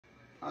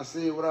I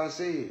said what I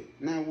said.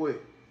 Now what?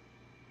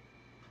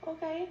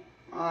 Okay.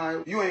 All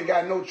right. You ain't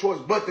got no choice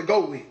but to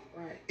go with.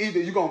 Right. Either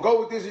you gonna go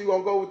with this or you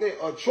gonna go with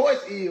that. A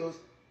choice is,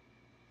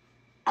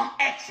 I'm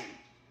asking.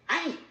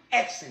 I ain't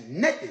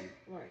asking nothing.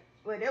 Right.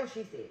 Well, that's what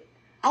she said.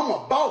 I'm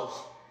a boss.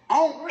 I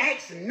don't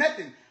ask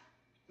nothing.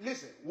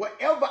 Listen,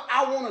 whatever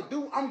I want to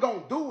do, I'm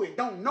going to do it.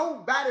 Don't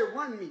nobody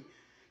run me.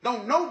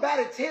 Don't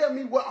nobody tell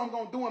me what I'm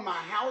going to do in my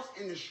house,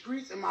 in the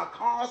streets, in my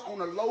cars, on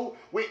the low,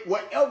 with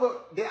whatever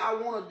that I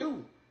want to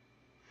do.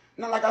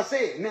 Now, like I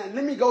said, now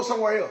let me go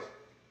somewhere else.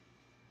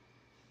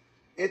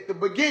 At the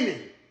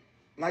beginning,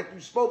 like you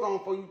spoke on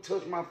before you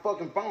touched my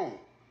fucking phone,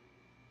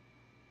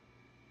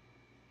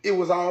 it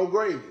was all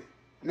gravy.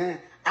 Now,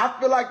 I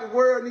feel like the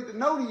world needs to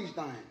know these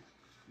things.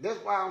 That's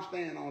why I'm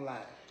staying on live.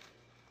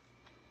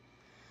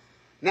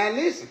 Now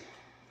listen.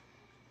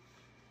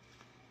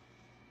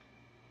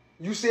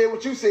 You said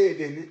what you said,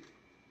 didn't it?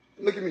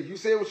 Look at me. You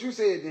said what you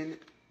said, didn't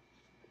it?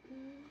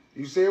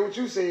 You said what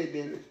you said,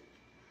 didn't it?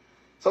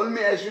 So let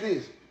me ask you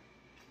this.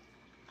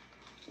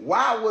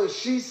 Why was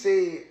she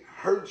said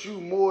hurt you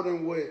more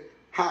than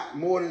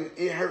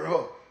it hurt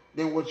her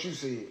than what you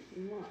said?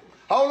 What?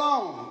 Hold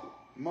on,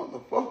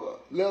 motherfucker.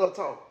 Let her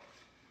talk.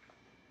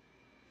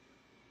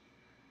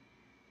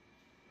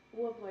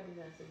 What part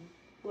did I say?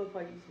 What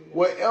part did you say?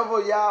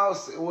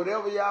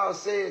 Whatever y'all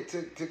said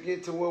to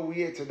get to where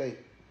we at today.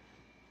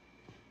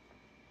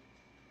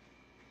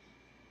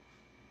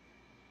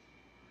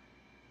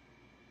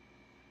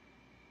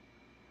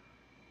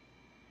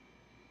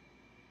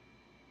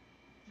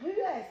 Who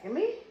you asking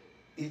me?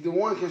 Either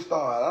one can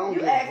start. I don't You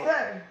give a asked fuck.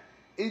 her.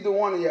 Either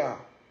one of y'all.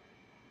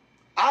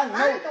 I know.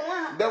 I ain't the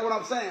one. That's what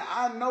I'm saying.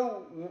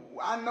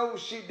 I know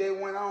shit that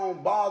went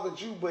on bothered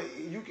you, but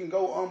you can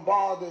go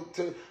unbothered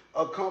to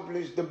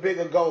accomplish the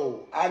bigger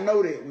goal. I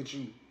know that with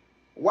you.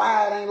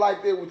 Why it ain't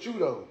like that with you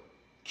though,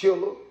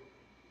 killer?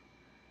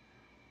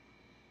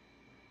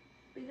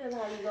 Because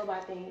how you go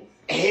about things.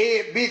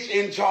 Head bitch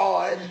in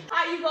charge.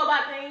 How you go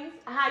about things.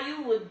 How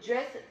you would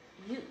dress it.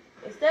 You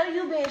instead of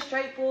you being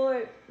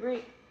straightforward,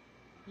 Rick,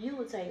 you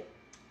would say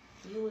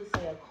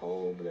a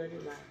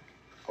cold-blooded lie.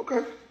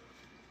 Okay.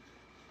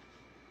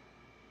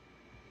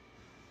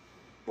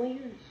 When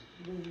you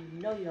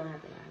know you don't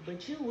have to lie,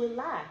 but you would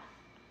lie.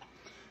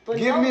 For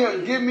Give no me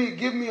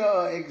reason.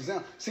 a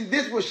example. See,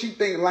 this is what she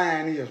think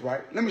lying is,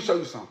 right? Let me show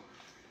you something.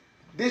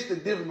 This the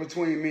difference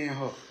between me and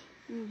her.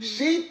 Mm-hmm.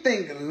 She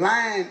think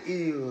lying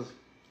is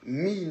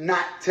me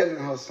not telling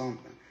her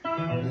something.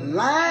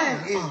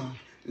 Lying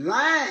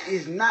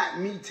is not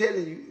me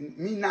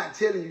not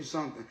telling you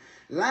something.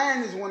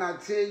 Lying is when I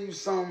tell you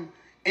something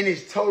and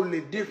it's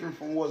totally different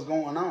from what's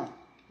going on.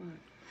 Mm.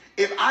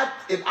 If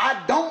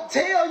I don't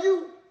tell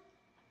you,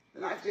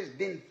 then I just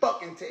didn't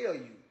fucking tell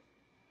you.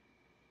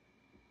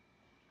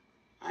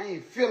 I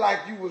ain't feel like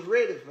you was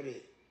ready for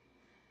that.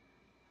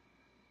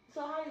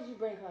 So how did you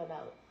bring her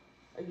about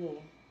again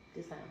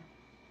this time?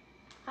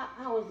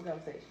 How was the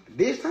conversation?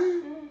 This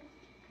time? Mm-hmm.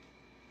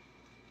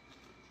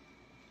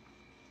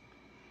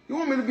 You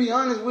want me to be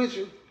honest with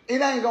you?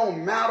 It ain't gonna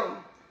matter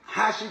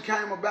how she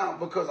came about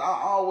because I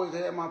always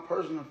had my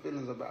personal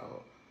feelings about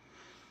her.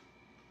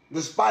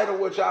 Despite of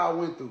what y'all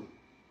went through.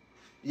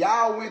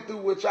 Y'all went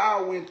through what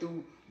y'all went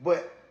through,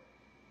 but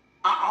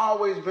I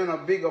always been a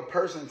bigger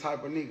person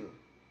type of nigga.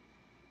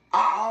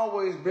 I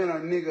always been a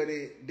nigga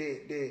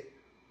that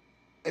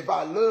if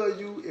I love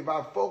you, if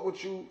I fuck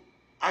with you,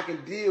 I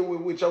can deal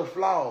with your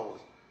flaws.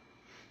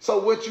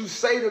 So what you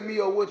say to me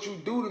or what you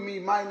do to me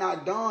I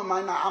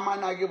might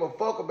not give a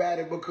fuck about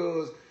it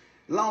because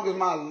long as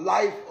my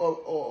life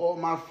or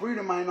my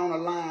freedom ain't on the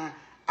line,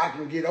 I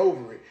can get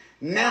over it.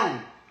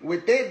 Now,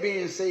 with that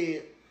being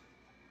said,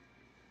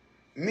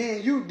 me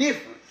and you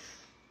different.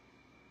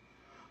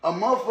 A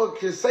motherfucker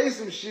can say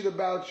some shit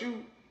about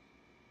you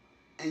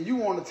and you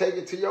want to take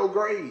it to your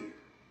grave.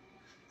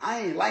 I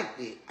ain't like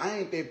that. I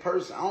ain't that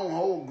person. I don't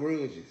hold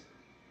grudges.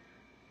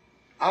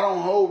 I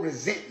don't hold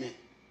resentment.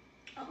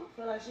 I don't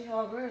feel like she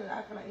hold grudges.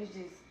 I feel like it's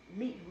just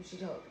me who she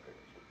hold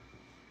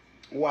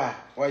grudges. Why?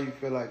 Why you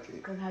feel like that?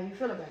 Because how you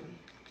feel about me.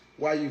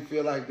 Why you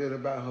feel like that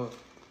about her?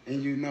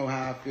 And you know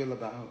how I feel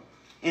about her.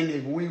 And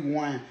if we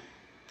won...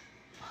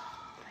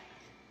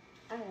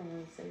 I don't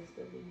want to say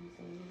stuff that you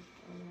saying.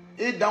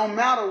 It don't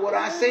matter what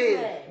I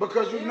said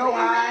because you know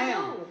how I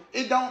am.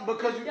 It don't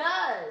because it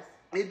does.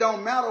 It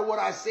don't matter what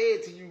I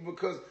said to you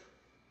because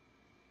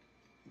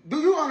do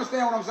you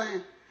understand what I'm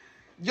saying?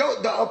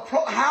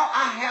 How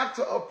I have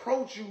to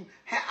approach you,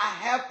 I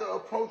have to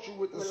approach you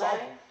with the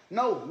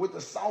with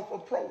the soft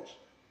approach.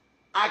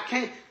 I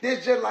can't.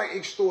 They're just like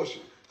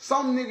extortion.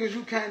 Some niggas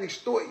you can't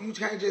extort. You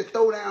can't just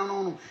throw down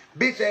on them.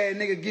 Bitch ass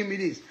nigga, give me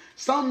this.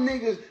 Some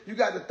niggas you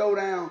got to throw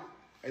down.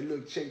 Hey,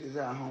 look, check this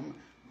out, homie.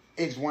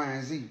 X, Y,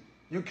 and Z.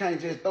 You can't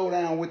just throw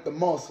down with the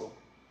muscle.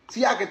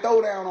 See, I can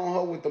throw down on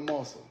her with the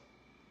muscle.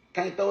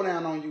 Can't throw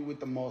down on you with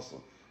the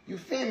muscle. You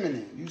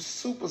feminine. You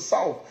super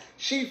soft.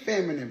 She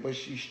feminine, but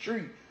she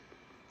street.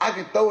 I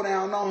can throw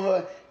down on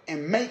her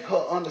and make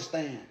her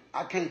understand.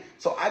 I can't.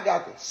 So I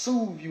got to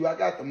soothe you. I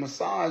got to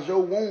massage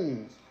your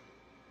wounds.